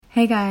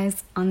Hey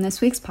guys, on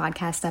this week's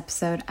podcast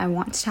episode, I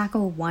want to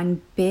tackle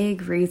one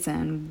big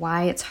reason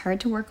why it's hard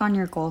to work on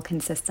your goal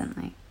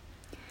consistently.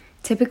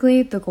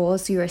 Typically, the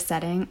goals you are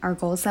setting are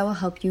goals that will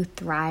help you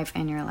thrive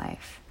in your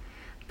life.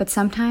 But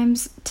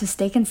sometimes, to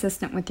stay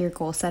consistent with your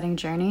goal setting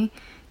journey,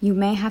 you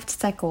may have to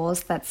set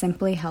goals that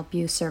simply help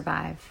you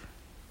survive.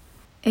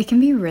 It can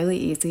be really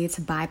easy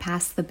to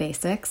bypass the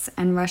basics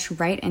and rush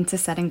right into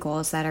setting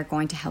goals that are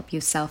going to help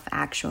you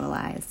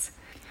self-actualize.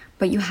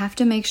 But you have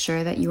to make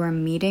sure that you are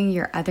meeting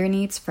your other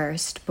needs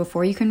first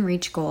before you can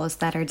reach goals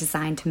that are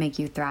designed to make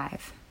you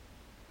thrive.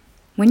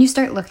 When you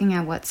start looking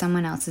at what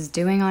someone else is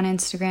doing on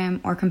Instagram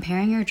or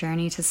comparing your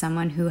journey to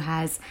someone who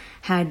has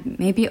had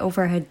maybe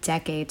over a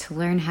decade to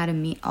learn how to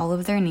meet all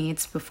of their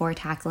needs before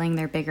tackling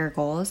their bigger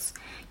goals,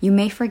 you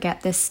may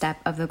forget this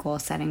step of the goal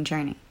setting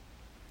journey.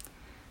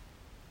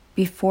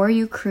 Before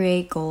you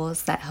create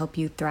goals that help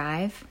you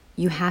thrive,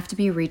 you have to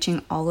be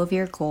reaching all of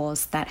your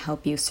goals that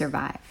help you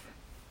survive.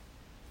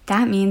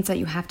 That means that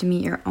you have to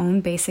meet your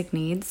own basic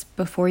needs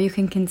before you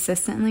can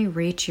consistently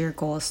reach your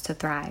goals to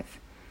thrive.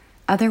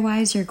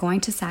 Otherwise, you're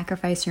going to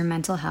sacrifice your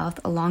mental health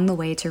along the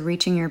way to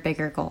reaching your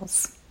bigger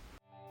goals.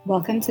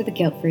 Welcome to the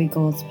Guilt-Free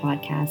Goals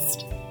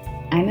podcast.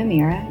 I'm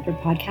Amira, your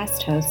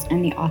podcast host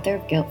and the author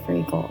of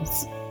Guilt-Free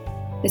Goals.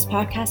 This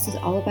podcast is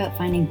all about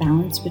finding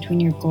balance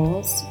between your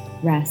goals,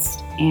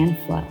 rest, and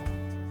flow.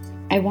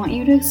 I want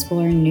you to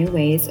explore new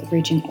ways of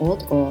reaching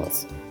old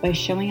goals by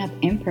showing up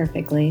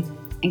imperfectly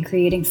and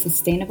creating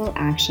sustainable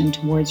action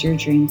towards your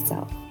dream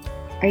self.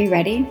 Are you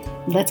ready?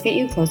 Let's get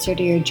you closer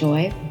to your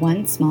joy,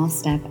 one small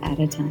step at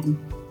a time.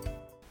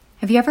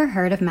 Have you ever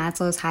heard of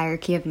Maslow's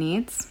hierarchy of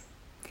needs?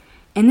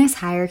 In this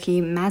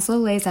hierarchy,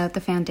 Maslow lays out the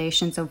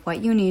foundations of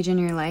what you need in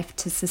your life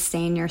to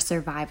sustain your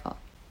survival.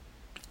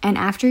 And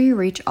after you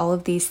reach all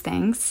of these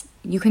things,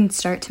 you can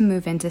start to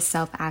move into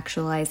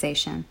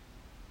self-actualization.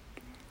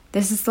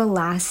 This is the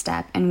last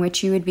step in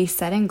which you would be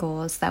setting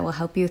goals that will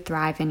help you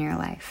thrive in your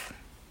life.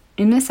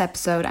 In this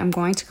episode, I'm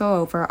going to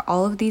go over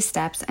all of these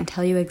steps and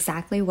tell you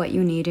exactly what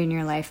you need in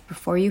your life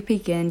before you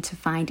begin to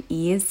find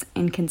ease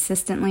in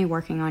consistently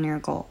working on your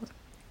goals.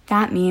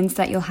 That means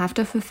that you'll have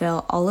to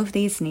fulfill all of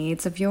these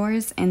needs of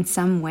yours in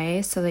some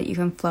way so that you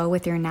can flow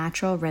with your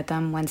natural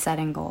rhythm when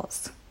setting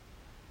goals.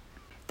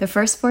 The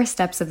first 4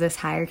 steps of this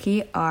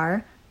hierarchy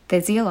are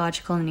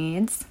physiological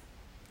needs,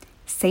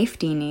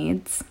 safety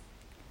needs,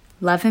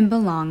 love and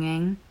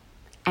belonging,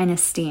 and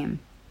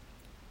esteem.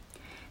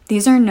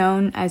 These are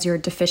known as your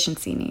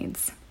deficiency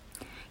needs.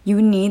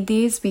 You need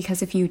these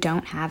because if you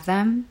don't have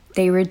them,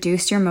 they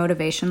reduce your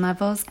motivation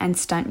levels and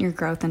stunt your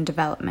growth and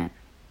development.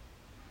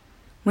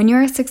 When you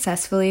are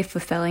successfully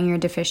fulfilling your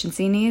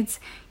deficiency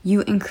needs,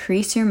 you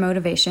increase your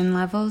motivation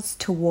levels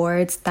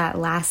towards that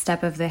last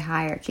step of the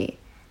hierarchy,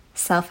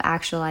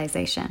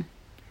 self-actualization.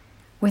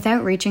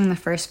 Without reaching the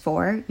first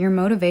 4, your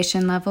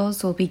motivation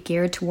levels will be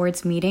geared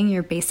towards meeting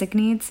your basic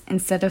needs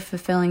instead of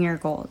fulfilling your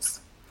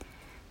goals.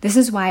 This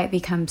is why it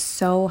becomes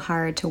so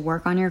hard to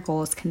work on your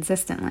goals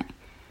consistently.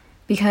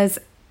 Because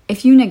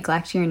if you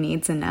neglect your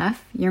needs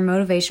enough, your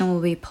motivation will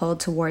be pulled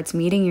towards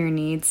meeting your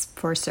needs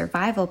for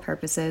survival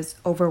purposes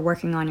over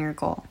working on your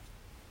goal.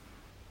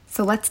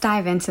 So let's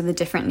dive into the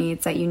different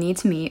needs that you need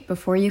to meet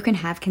before you can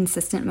have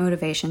consistent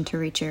motivation to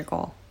reach your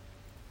goal.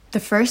 The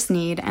first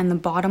need and the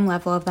bottom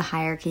level of the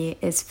hierarchy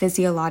is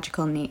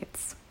physiological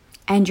needs.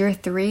 And your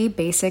 3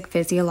 basic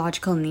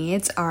physiological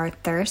needs are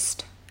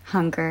thirst,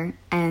 hunger,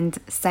 and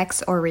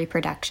sex or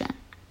reproduction.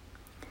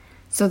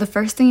 So the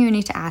first thing you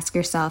need to ask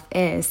yourself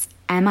is,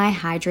 am I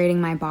hydrating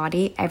my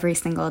body every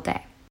single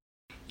day?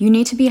 You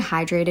need to be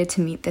hydrated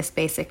to meet this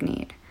basic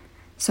need.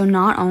 So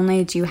not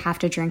only do you have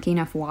to drink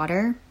enough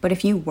water, but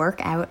if you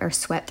work out or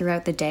sweat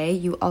throughout the day,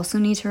 you also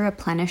need to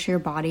replenish your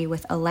body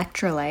with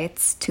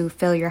electrolytes to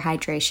fill your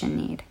hydration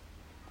need.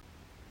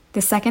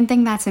 The second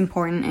thing that's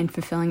important in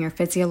fulfilling your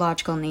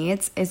physiological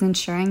needs is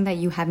ensuring that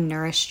you have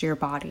nourished your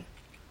body.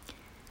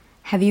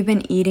 Have you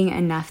been eating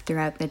enough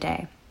throughout the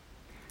day?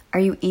 Are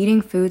you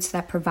eating foods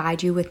that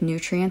provide you with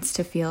nutrients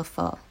to feel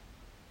full?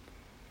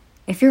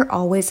 If you're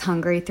always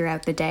hungry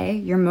throughout the day,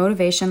 your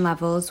motivation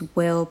levels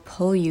will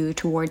pull you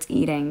towards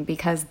eating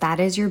because that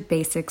is your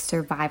basic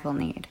survival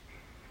need.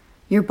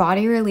 Your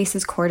body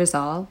releases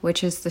cortisol,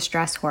 which is the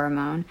stress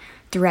hormone,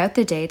 throughout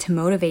the day to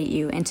motivate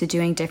you into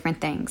doing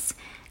different things.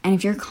 And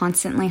if you're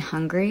constantly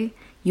hungry,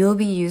 you'll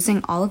be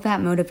using all of that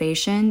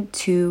motivation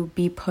to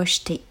be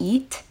pushed to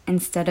eat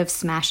instead of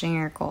smashing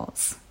your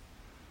goals.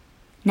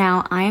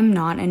 Now, I am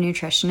not a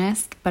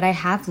nutritionist, but I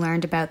have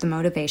learned about the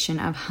motivation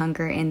of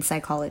hunger in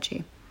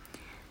psychology.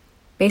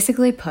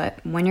 Basically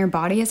put, when your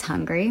body is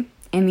hungry,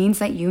 it means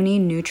that you need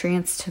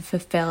nutrients to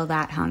fulfill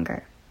that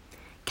hunger.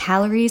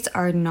 Calories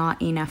are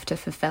not enough to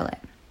fulfill it.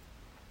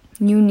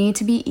 You need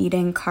to be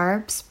eating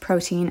carbs,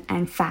 protein,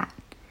 and fat,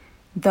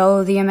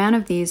 though the amount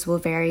of these will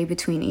vary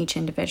between each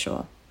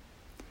individual.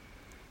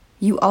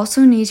 You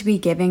also need to be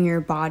giving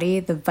your body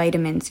the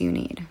vitamins you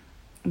need,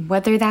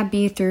 whether that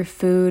be through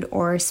food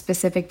or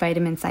specific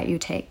vitamins that you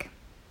take.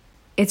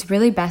 It's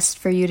really best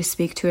for you to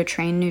speak to a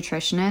trained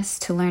nutritionist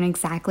to learn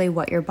exactly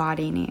what your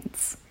body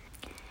needs.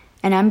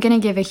 And I'm going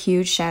to give a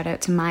huge shout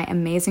out to my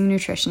amazing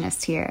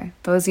nutritionist here,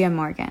 Fosia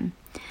Morgan.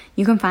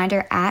 You can find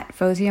her at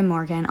Fosia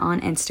Morgan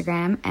on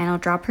Instagram, and I'll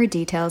drop her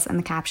details in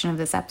the caption of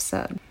this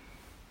episode.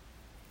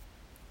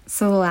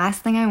 So the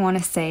last thing I want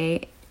to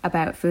say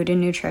about food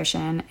and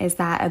nutrition is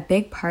that a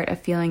big part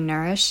of feeling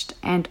nourished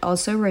and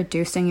also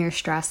reducing your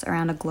stress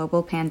around a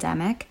global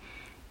pandemic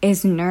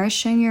is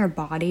nourishing your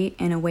body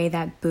in a way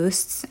that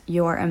boosts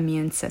your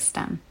immune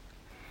system.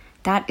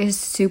 That is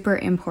super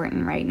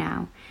important right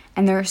now,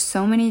 and there are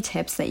so many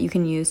tips that you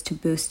can use to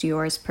boost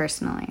yours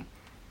personally.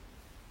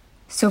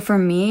 So for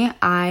me,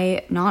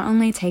 I not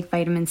only take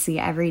vitamin C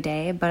every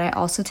day, but I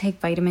also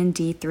take vitamin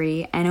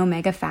D3 and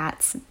omega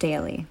fats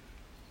daily.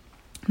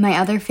 My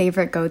other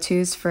favorite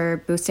go-tos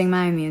for boosting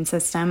my immune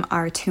system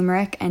are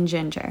turmeric and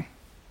ginger.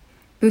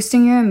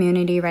 Boosting your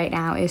immunity right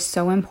now is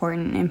so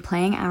important in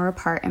playing our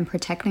part in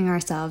protecting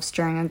ourselves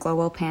during a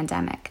global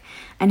pandemic,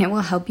 and it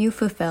will help you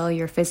fulfill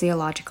your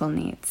physiological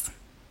needs.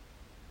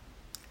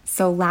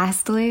 So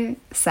lastly,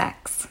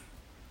 sex.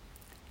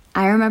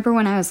 I remember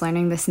when I was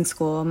learning this in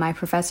school, my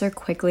professor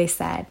quickly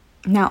said,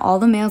 "Now all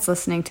the males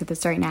listening to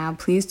this right now,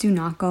 please do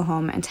not go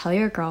home and tell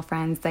your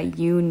girlfriends that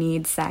you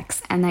need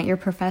sex and that your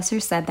professor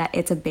said that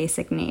it's a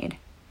basic need."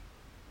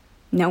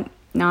 Nope.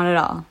 Not at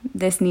all.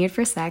 This need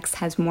for sex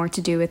has more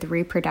to do with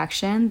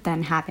reproduction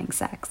than having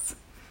sex.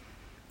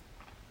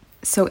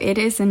 So it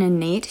is an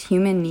innate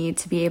human need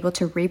to be able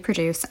to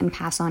reproduce and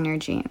pass on your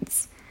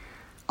genes,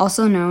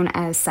 also known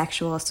as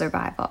sexual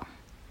survival.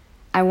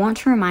 I want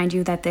to remind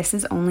you that this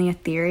is only a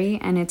theory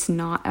and it's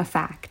not a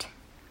fact.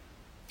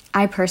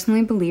 I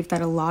personally believe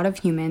that a lot of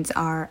humans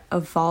are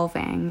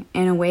evolving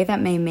in a way that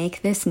may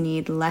make this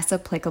need less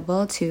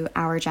applicable to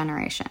our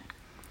generation.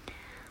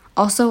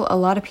 Also, a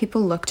lot of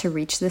people look to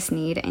reach this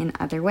need in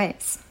other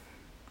ways.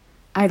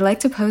 I'd like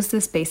to pose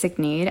this basic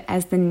need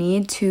as the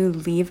need to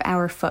leave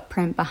our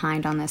footprint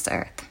behind on this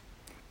earth.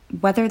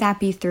 Whether that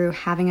be through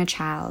having a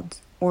child,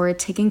 or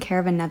taking care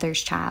of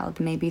another's child,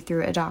 maybe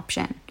through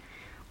adoption,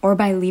 or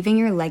by leaving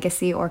your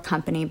legacy or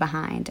company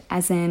behind,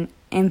 as in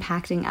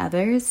impacting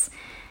others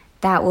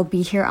that will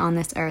be here on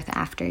this earth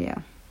after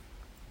you.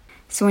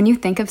 So when you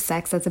think of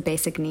sex as a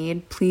basic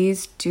need,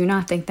 please do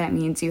not think that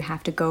means you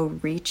have to go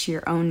reach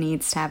your own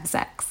needs to have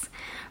sex,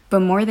 but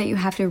more that you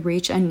have to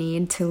reach a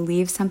need to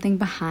leave something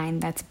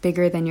behind that's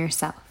bigger than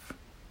yourself.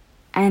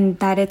 And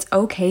that it's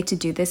okay to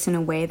do this in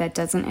a way that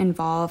doesn't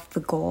involve the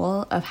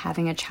goal of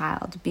having a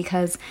child,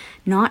 because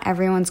not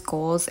everyone's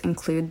goals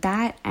include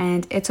that,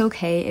 and it's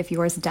okay if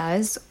yours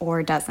does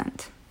or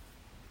doesn't.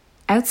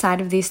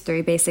 Outside of these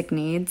 3 basic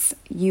needs,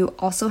 you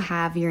also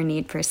have your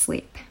need for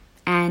sleep.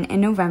 And in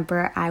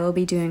November, I will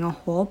be doing a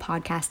whole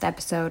podcast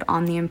episode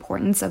on the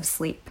importance of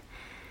sleep.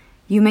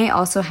 You may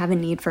also have a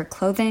need for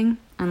clothing,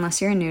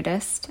 unless you're a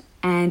nudist,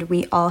 and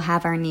we all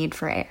have our need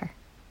for air,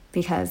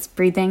 because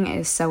breathing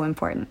is so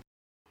important.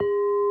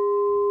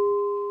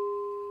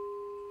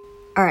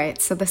 Alright,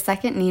 so the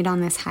second need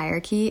on this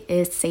hierarchy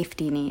is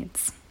safety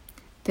needs.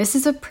 This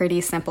is a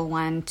pretty simple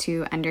one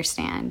to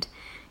understand.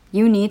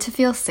 You need to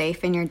feel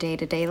safe in your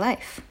day-to-day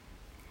life.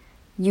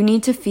 You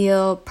need to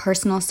feel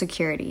personal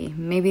security,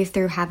 maybe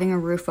through having a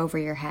roof over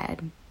your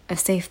head, a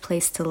safe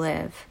place to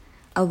live,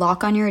 a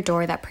lock on your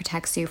door that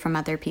protects you from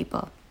other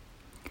people.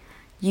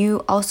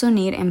 You also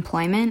need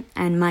employment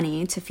and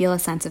money to feel a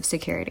sense of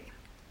security.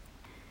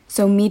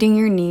 So meeting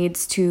your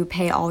needs to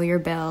pay all your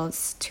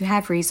bills, to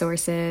have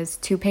resources,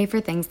 to pay for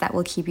things that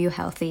will keep you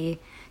healthy,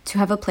 to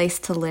have a place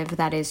to live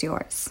that is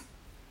yours.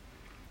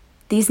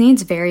 These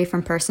needs vary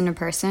from person to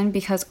person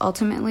because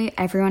ultimately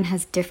everyone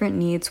has different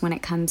needs when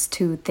it comes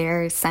to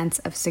their sense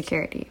of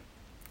security.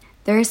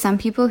 There are some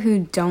people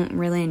who don't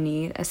really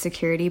need a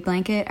security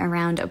blanket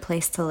around a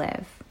place to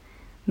live.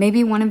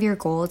 Maybe one of your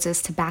goals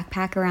is to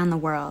backpack around the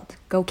world,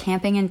 go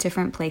camping in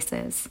different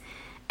places,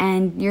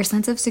 and your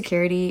sense of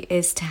security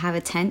is to have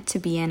a tent to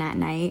be in at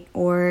night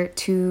or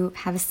to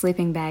have a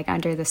sleeping bag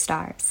under the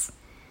stars.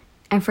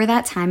 And for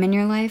that time in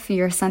your life,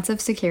 your sense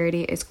of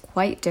security is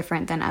quite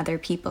different than other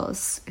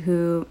people's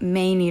who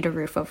may need a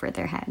roof over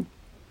their head.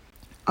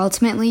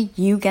 Ultimately,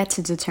 you get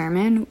to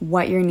determine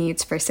what your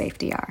needs for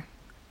safety are.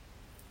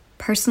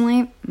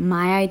 Personally,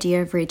 my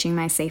idea of reaching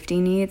my safety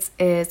needs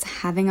is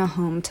having a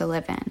home to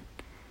live in.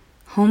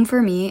 Home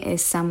for me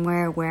is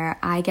somewhere where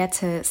I get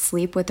to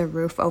sleep with a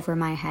roof over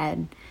my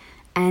head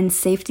and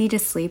safety to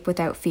sleep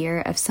without fear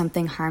of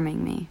something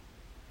harming me.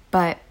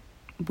 But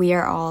we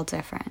are all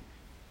different.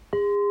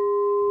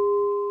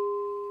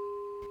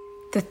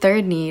 The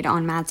third need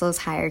on Maslow's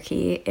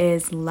hierarchy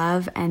is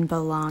love and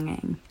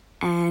belonging,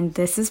 and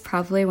this is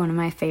probably one of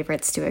my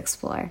favorites to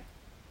explore.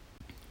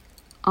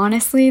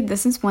 Honestly,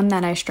 this is one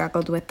that I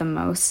struggled with the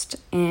most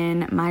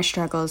in my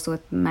struggles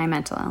with my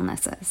mental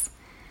illnesses.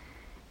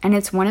 And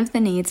it's one of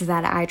the needs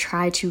that I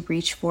try to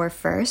reach for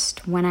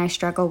first when I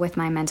struggle with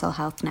my mental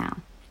health now.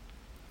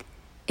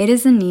 It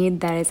is a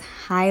need that is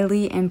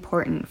highly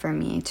important for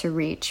me to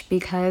reach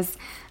because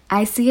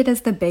I see it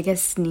as the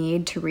biggest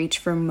need to reach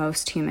for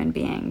most human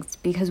beings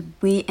because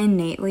we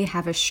innately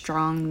have a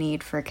strong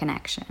need for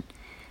connection.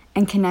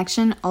 and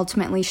connection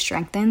ultimately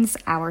strengthens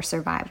our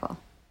survival.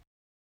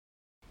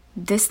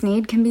 This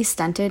need can be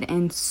stunted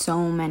in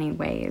so many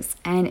ways,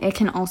 and it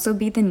can also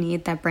be the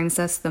need that brings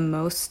us the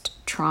most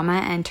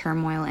trauma and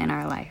turmoil in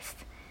our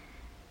life.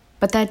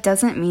 But that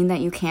doesn't mean that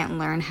you can't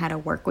learn how to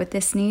work with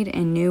this need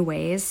in new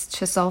ways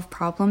to solve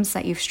problems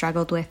that you've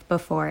struggled with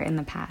before in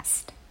the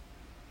past.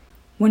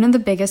 One of the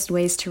biggest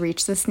ways to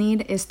reach this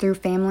need is through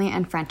family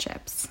and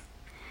friendships.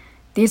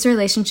 These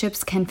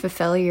relationships can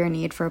fulfill your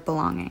need for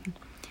belonging.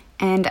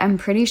 And I'm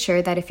pretty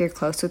sure that if you're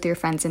close with your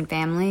friends and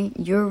family,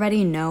 you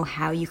already know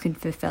how you can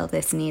fulfill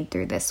this need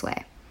through this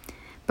way.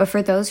 But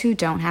for those who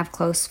don't have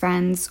close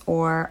friends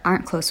or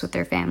aren't close with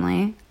their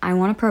family, I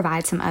want to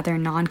provide some other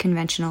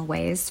non-conventional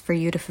ways for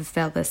you to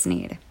fulfill this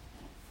need.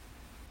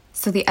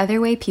 So the other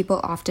way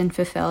people often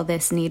fulfill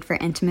this need for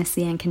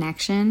intimacy and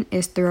connection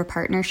is through a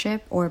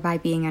partnership or by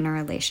being in a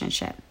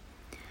relationship.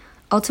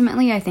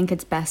 Ultimately, I think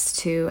it's best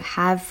to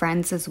have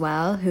friends as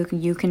well who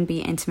you can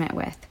be intimate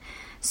with,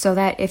 so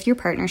that if your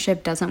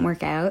partnership doesn't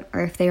work out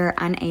or if they are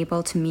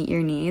unable to meet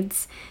your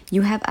needs,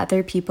 you have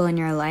other people in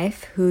your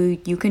life who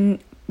you can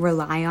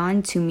rely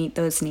on to meet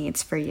those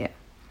needs for you.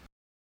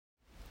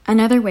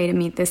 Another way to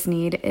meet this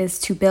need is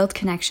to build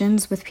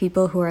connections with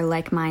people who are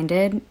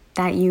like-minded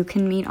that you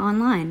can meet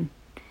online.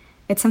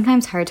 It's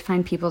sometimes hard to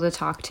find people to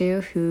talk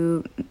to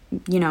who,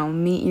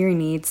 meet your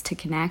needs to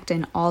connect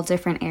in all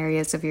different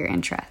areas of your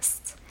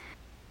interests.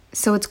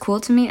 So it's cool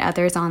to meet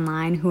others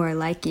online who are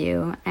like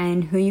you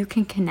and who you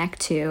can connect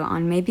to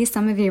on maybe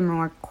some of your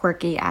more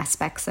quirky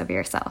aspects of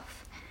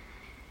yourself.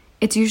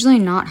 It's usually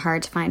not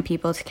hard to find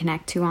people to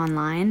connect to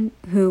online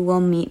who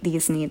will meet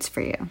these needs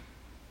for you.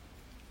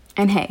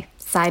 And hey,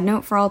 side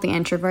note for all the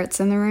introverts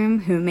in the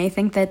room who may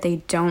think that they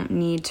don't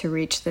need to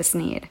reach this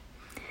need.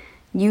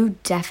 You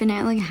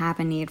definitely have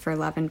a need for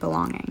love and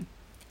belonging.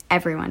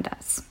 Everyone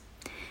does.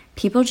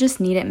 People just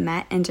need it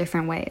met in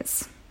different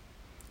ways.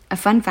 A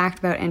fun fact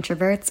about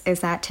introverts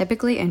is that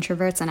typically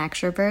introverts and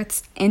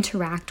extroverts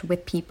interact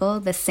with people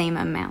the same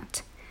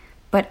amount.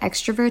 But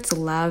extroverts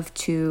love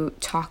to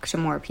talk to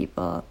more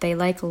people. They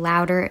like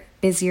louder,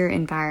 busier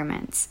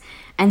environments,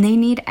 and they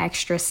need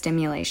extra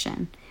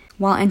stimulation.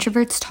 While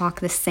introverts talk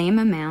the same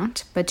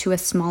amount, but to a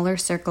smaller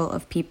circle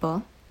of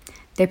people,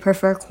 they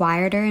prefer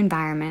quieter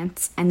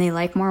environments and they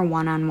like more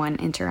one-on-one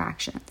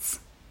interactions.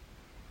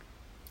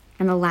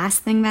 And the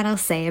last thing that I'll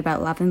say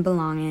about love and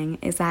belonging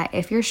is that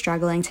if you're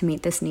struggling to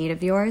meet this need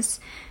of yours,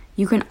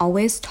 you can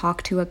always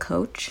talk to a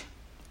coach,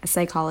 a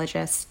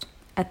psychologist,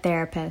 a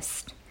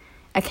therapist,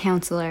 a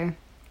counselor,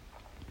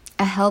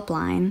 a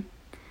helpline,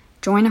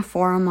 join a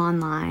forum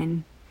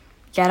online,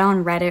 get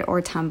on Reddit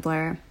or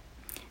Tumblr,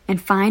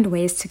 and find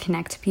ways to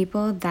connect to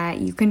people that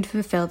you can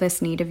fulfill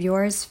this need of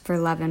yours for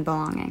love and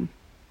belonging.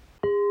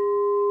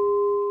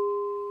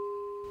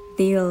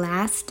 The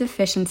last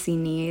deficiency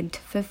need to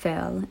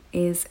fulfill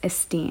is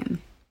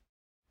esteem.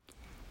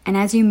 And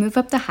as you move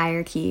up the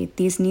hierarchy,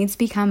 these needs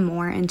become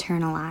more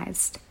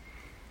internalized.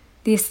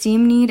 The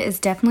esteem need is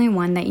definitely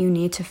one that you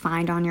need to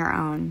find on your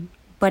own,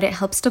 but it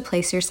helps to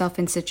place yourself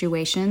in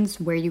situations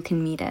where you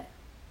can meet it.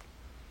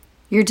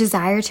 Your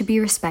desire to be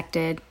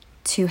respected,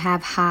 to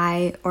have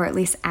high or at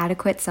least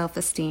adequate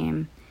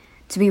self-esteem,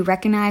 to be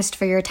recognized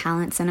for your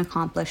talents and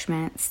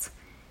accomplishments,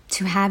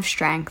 to have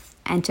strength,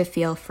 and to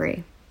feel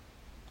free.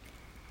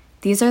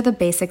 These are the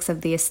basics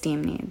of the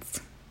esteem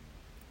needs.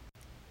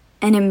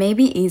 And it may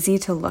be easy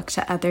to look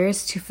to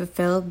others to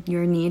fulfill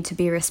your need to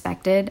be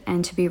respected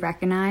and to be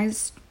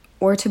recognized,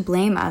 or to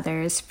blame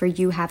others for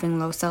you having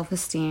low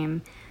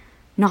self-esteem,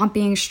 not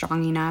being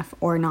strong enough,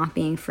 or not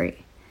being free.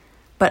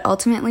 But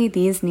ultimately,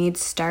 these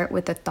needs start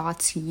with the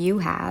thoughts you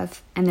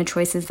have and the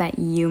choices that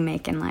you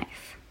make in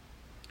life.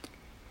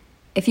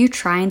 If you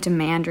try and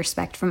demand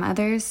respect from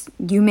others,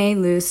 you may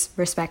lose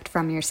respect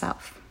from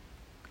yourself.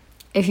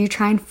 If you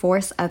try and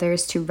force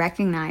others to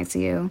recognize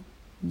you,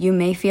 you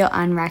may feel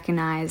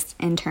unrecognized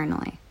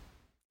internally.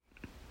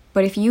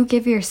 But if you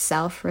give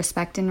yourself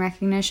respect and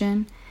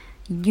recognition,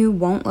 you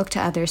won't look to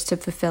others to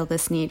fulfill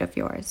this need of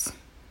yours.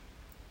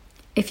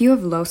 If you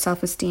have low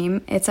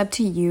self-esteem, it's up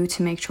to you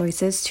to make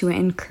choices to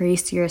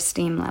increase your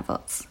esteem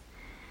levels.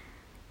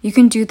 You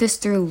can do this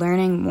through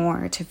learning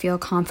more to feel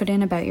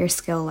confident about your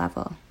skill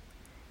level,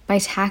 by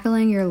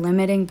tackling your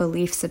limiting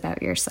beliefs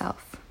about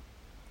yourself,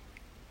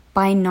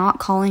 by not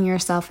calling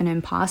yourself an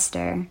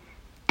imposter,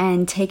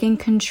 and taking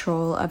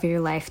control of your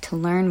life to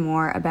learn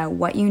more about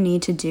what you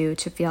need to do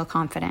to feel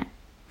confident.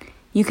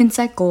 You can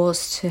set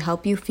goals to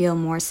help you feel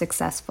more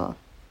successful.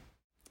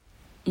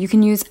 You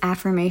can use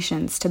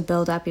affirmations to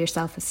build up your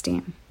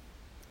self-esteem.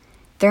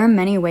 There are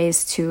many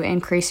ways to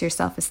increase your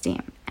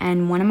self-esteem,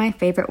 and one of my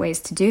favorite ways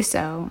to do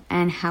so,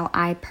 and how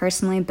I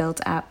personally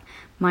built up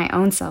my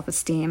own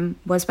self-esteem,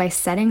 was by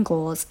setting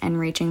goals and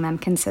reaching them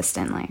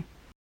consistently.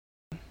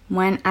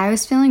 When I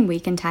was feeling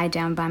weak and tied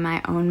down by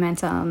my own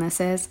mental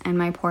illnesses and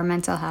my poor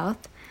mental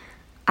health,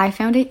 I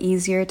found it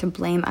easier to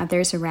blame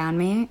others around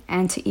me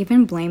and to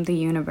even blame the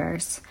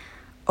universe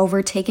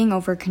over taking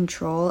over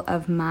control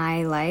of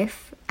my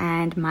life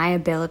and my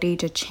ability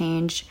to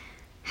change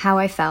how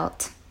I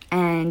felt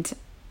and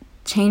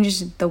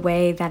changed the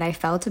way that I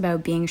felt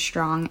about being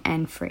strong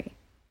and free.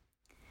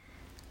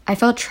 I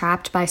felt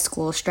trapped by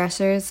school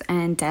stressors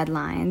and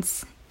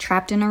deadlines,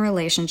 trapped in a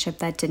relationship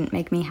that didn't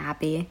make me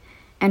happy,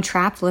 and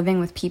trapped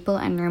living with people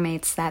and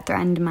roommates that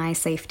threatened my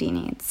safety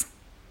needs.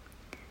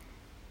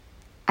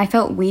 I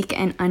felt weak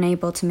and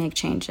unable to make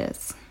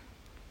changes.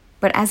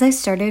 But as I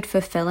started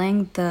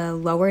fulfilling the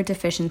lower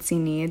deficiency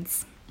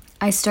needs,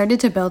 I started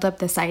to build up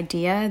this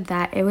idea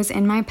that it was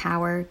in my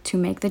power to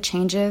make the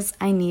changes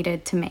I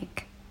needed to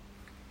make.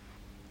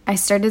 I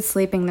started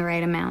sleeping the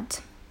right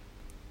amount,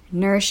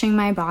 nourishing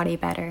my body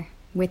better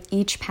with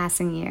each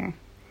passing year,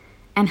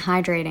 and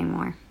hydrating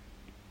more.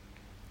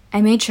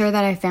 I made sure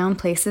that I found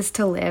places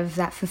to live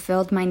that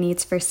fulfilled my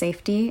needs for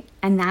safety,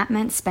 and that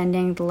meant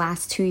spending the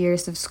last 2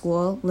 years of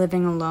school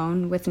living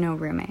alone with no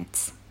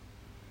roommates.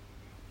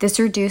 This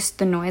reduced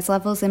the noise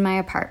levels in my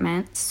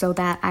apartment so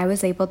that I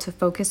was able to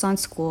focus on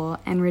school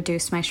and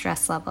reduce my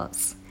stress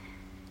levels,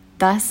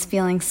 thus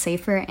feeling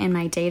safer in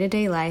my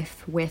day-to-day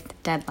life with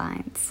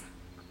deadlines.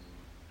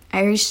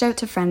 I reached out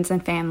to friends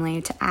and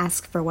family to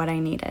ask for what I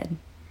needed.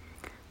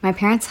 My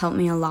parents helped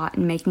me a lot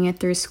in making it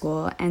through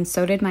school, and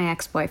so did my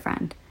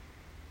ex-boyfriend.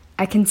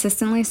 I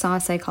consistently saw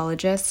a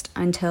psychologist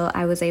until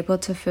I was able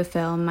to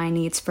fulfill my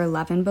needs for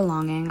love and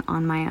belonging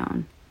on my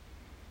own.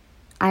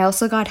 I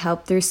also got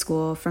help through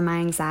school for my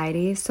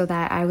anxiety so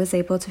that I was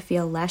able to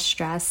feel less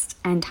stressed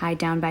and tied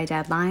down by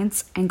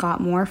deadlines, and got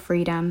more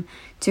freedom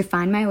to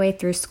find my way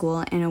through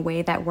school in a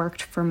way that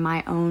worked for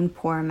my own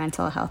poor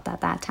mental health at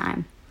that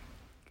time.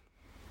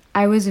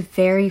 I was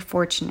very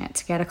fortunate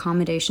to get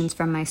accommodations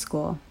from my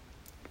school,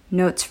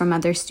 notes from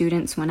other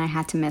students when I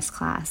had to miss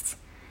class,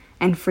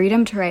 and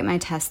freedom to write my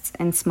tests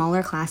in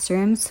smaller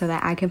classrooms so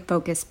that I could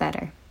focus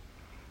better.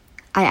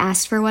 I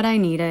asked for what I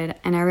needed,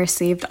 and I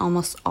received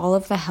almost all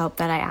of the help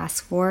that I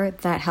asked for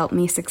that helped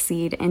me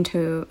succeed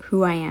into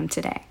who I am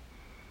today.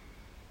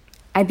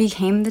 I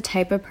became the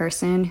type of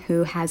person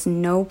who has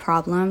no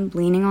problem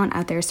leaning on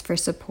others for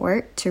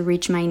support to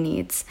reach my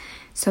needs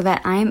so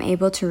that I am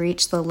able to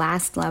reach the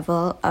last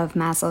level of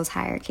Maslow's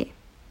hierarchy.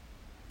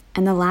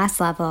 And the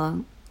last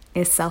level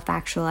is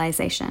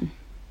self-actualization.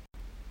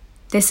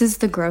 This is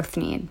the growth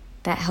need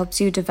that helps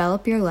you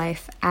develop your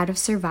life out of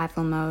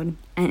survival mode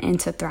and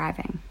into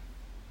thriving.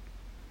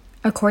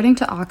 According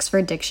to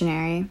Oxford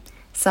Dictionary,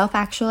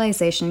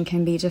 self-actualization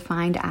can be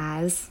defined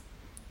as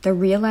the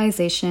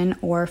realization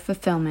or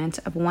fulfillment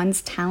of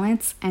one's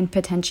talents and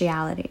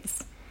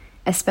potentialities,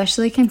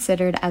 especially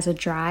considered as a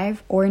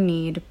drive or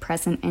need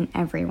present in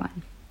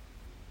everyone.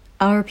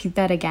 I'll repeat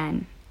that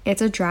again.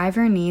 It's a drive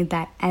or need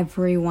that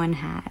everyone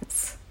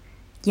has.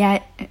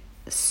 Yet,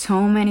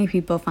 so many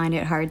people find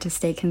it hard to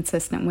stay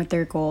consistent with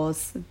their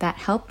goals that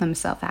help them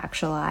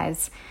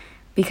self-actualize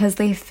because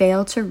they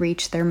fail to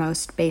reach their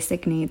most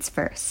basic needs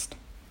first.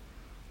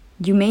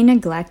 You may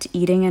neglect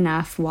eating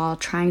enough while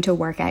trying to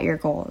work at your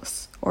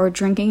goals, or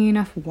drinking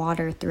enough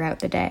water throughout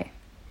the day.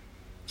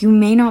 You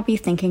may not be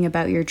thinking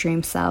about your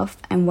dream self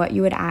and what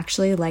you would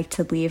actually like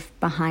to leave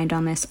behind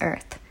on this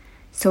earth,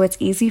 so it's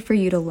easy for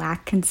you to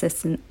lack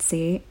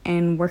consistency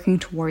in working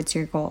towards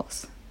your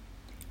goals.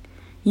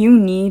 You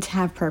need to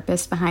have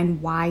purpose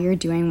behind why you're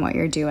doing what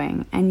you're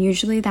doing, and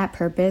usually that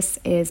purpose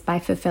is by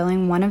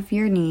fulfilling one of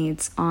your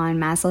needs on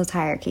Maslow's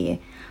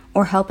hierarchy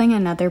or helping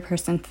another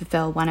person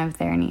fulfill one of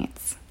their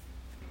needs.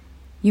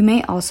 You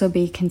may also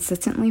be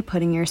consistently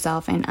putting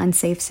yourself in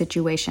unsafe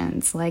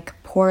situations like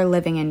poor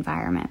living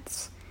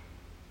environments,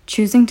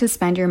 choosing to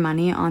spend your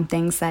money on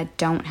things that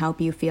don't help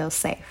you feel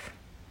safe,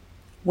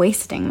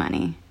 wasting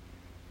money,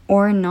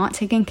 or not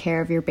taking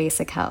care of your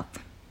basic health.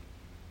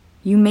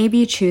 You may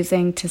be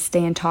choosing to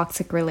stay in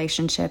toxic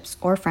relationships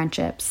or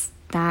friendships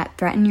that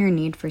threaten your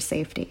need for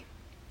safety.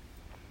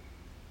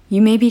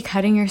 You may be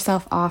cutting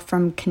yourself off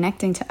from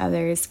connecting to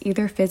others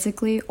either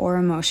physically or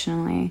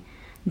emotionally,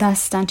 thus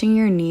stunting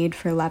your need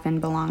for love and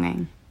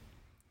belonging.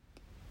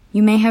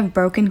 You may have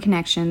broken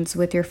connections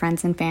with your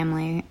friends and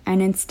family,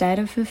 and instead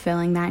of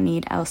fulfilling that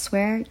need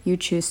elsewhere, you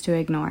choose to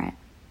ignore it.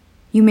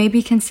 You may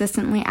be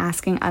consistently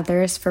asking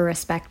others for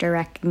respect or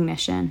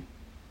recognition,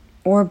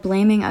 or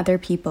blaming other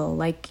people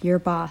like your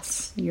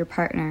boss, your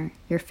partner,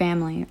 your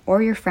family,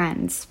 or your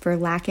friends for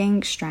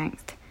lacking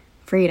strength,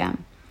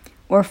 freedom,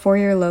 or for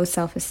your low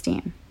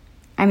self-esteem.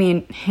 I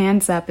mean,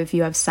 hands up if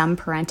you have some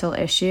parental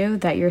issue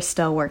that you're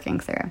still working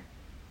through.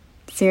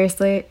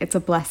 Seriously, it's a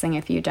blessing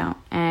if you don't,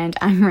 and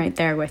I'm right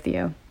there with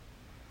you.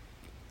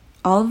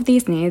 All of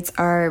these needs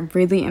are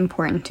really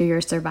important to your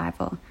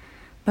survival,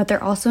 but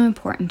they're also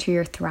important to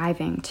your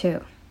thriving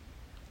too.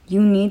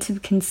 You need to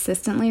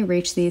consistently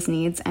reach these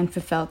needs and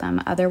fulfill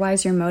them,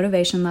 otherwise your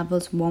motivation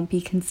levels won't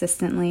be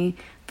consistently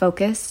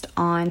focused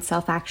on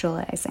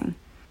self-actualizing.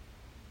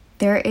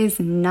 There is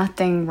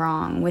nothing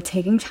wrong with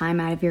taking time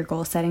out of your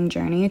goal-setting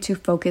journey to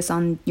focus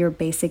on your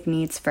basic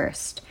needs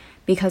first,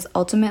 because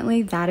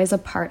ultimately that is a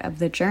part of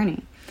the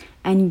journey,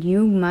 and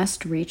you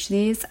must reach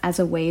these as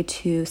a way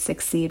to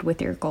succeed with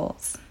your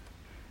goals.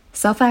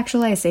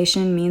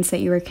 Self-actualization means that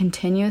you are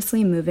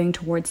continuously moving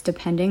towards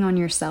depending on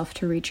yourself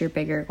to reach your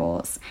bigger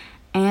goals,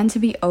 and to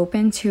be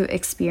open to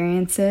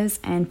experiences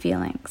and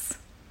feelings.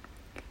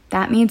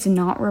 That means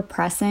not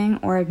repressing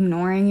or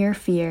ignoring your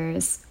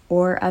fears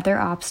or other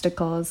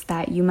obstacles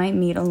that you might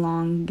meet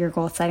along your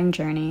goal-setting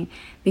journey,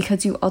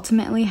 because you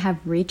ultimately have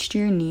reached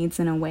your needs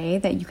in a way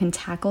that you can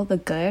tackle the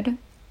good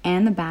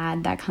and the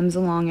bad that comes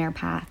along your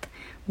path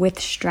with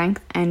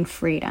strength and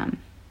freedom.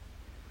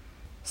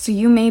 So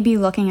you may be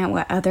looking at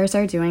what others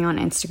are doing on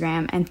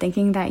Instagram and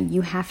thinking that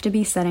you have to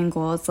be setting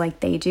goals like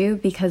they do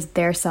because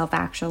they're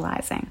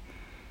self-actualizing.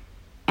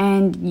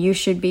 And you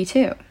should be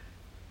too.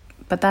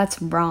 But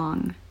that's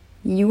wrong.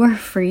 You are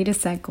free to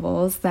set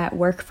goals that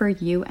work for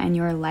you and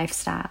your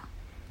lifestyle.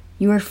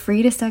 You are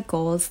free to set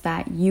goals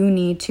that you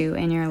need to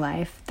in your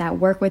life that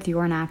work with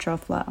your natural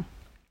flow.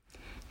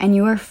 And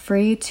you are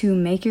free to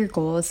make your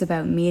goals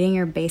about meeting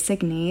your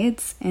basic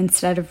needs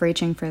instead of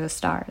reaching for the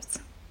stars.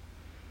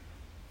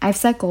 I've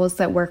set goals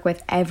that work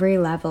with every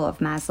level of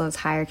Maslow's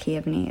hierarchy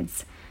of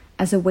needs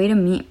as a way to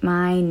meet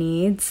my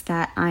needs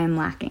that I am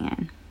lacking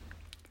in.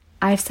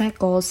 I've set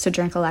goals to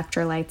drink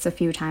electrolytes a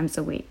few times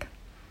a week.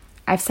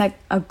 I've set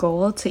a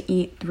goal to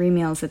eat 3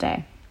 meals a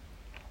day.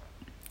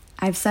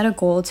 I've set a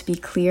goal to be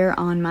clear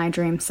on my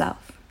dream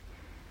self.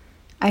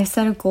 I've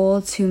set a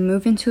goal to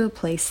move into a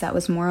place that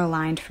was more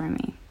aligned for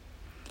me.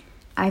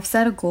 I've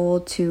set a goal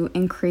to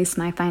increase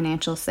my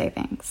financial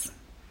savings.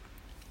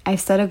 I've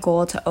set a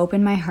goal to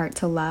open my heart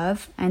to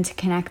love and to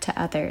connect to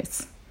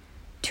others,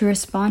 to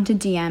respond to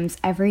DMs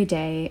every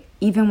day,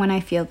 even when I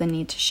feel the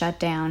need to shut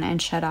down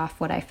and shut off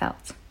what I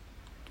felt.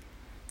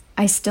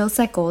 I still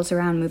set goals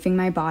around moving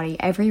my body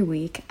every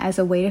week as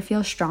a way to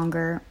feel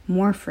stronger,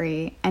 more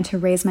free, and to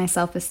raise my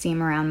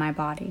self-esteem around my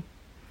body.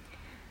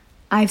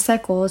 I've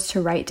set goals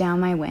to write down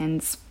my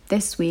wins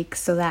this week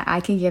so that I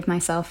can give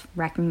myself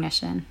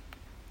recognition.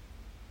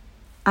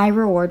 I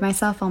reward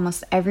myself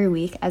almost every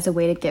week as a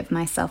way to give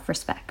myself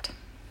respect.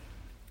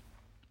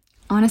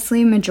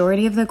 Honestly,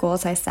 majority of the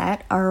goals I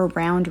set are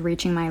around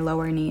reaching my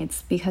lower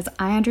needs because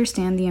I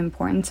understand the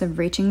importance of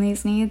reaching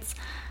these needs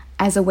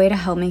as a way to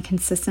help me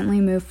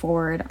consistently move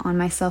forward on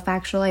my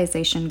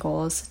self-actualization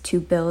goals to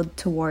build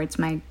towards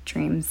my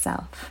dream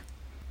self.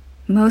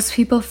 Most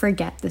people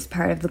forget this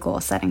part of the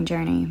goal-setting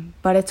journey,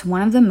 but it's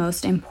one of the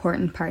most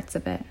important parts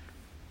of it.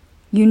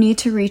 You need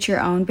to reach your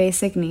own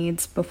basic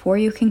needs before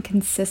you can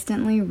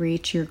consistently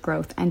reach your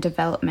growth and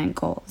development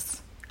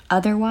goals.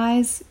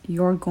 Otherwise,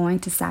 you're going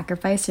to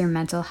sacrifice your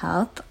mental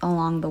health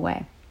along the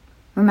way.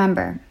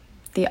 Remember,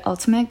 the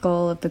ultimate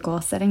goal of the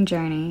goal-setting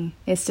journey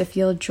is to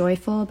feel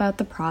joyful about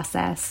the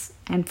process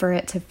and for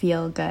it to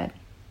feel good.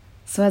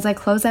 So as I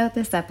close out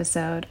this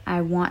episode, I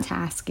want to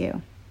ask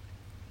you,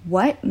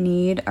 what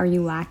need are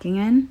you lacking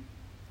in?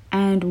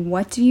 And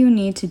what do you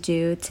need to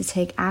do to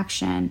take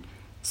action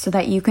so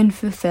that you can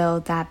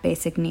fulfill that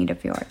basic need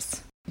of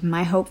yours?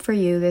 My hope for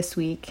you this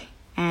week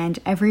and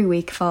every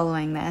week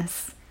following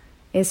this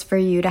is for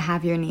you to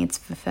have your needs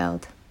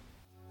fulfilled.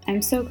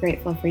 I'm so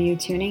grateful for you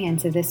tuning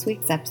into this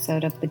week's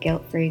episode of the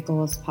Guilt-Free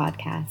Goals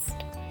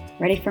podcast.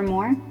 Ready for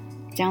more?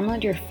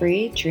 Download your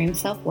free Dream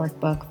Self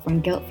Workbook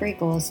from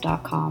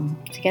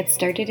guiltfreegoals.com to get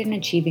started in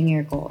achieving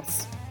your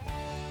goals.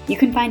 You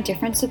can find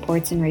different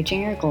supports in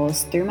reaching your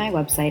goals through my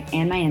website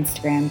and my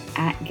Instagram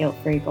at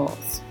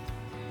guiltfreegoals.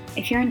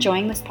 If you're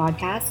enjoying this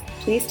podcast,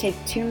 please take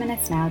 2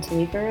 minutes now to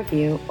leave a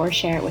review or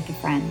share it with a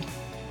friend.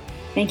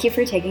 Thank you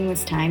for taking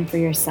this time for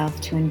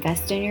yourself to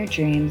invest in your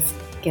dreams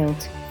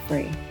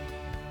guilt-free.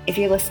 If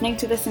you're listening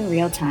to this in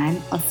real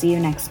time, I'll see you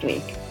next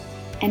week.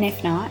 And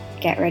if not,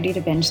 get ready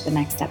to binge the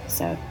next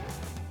episode.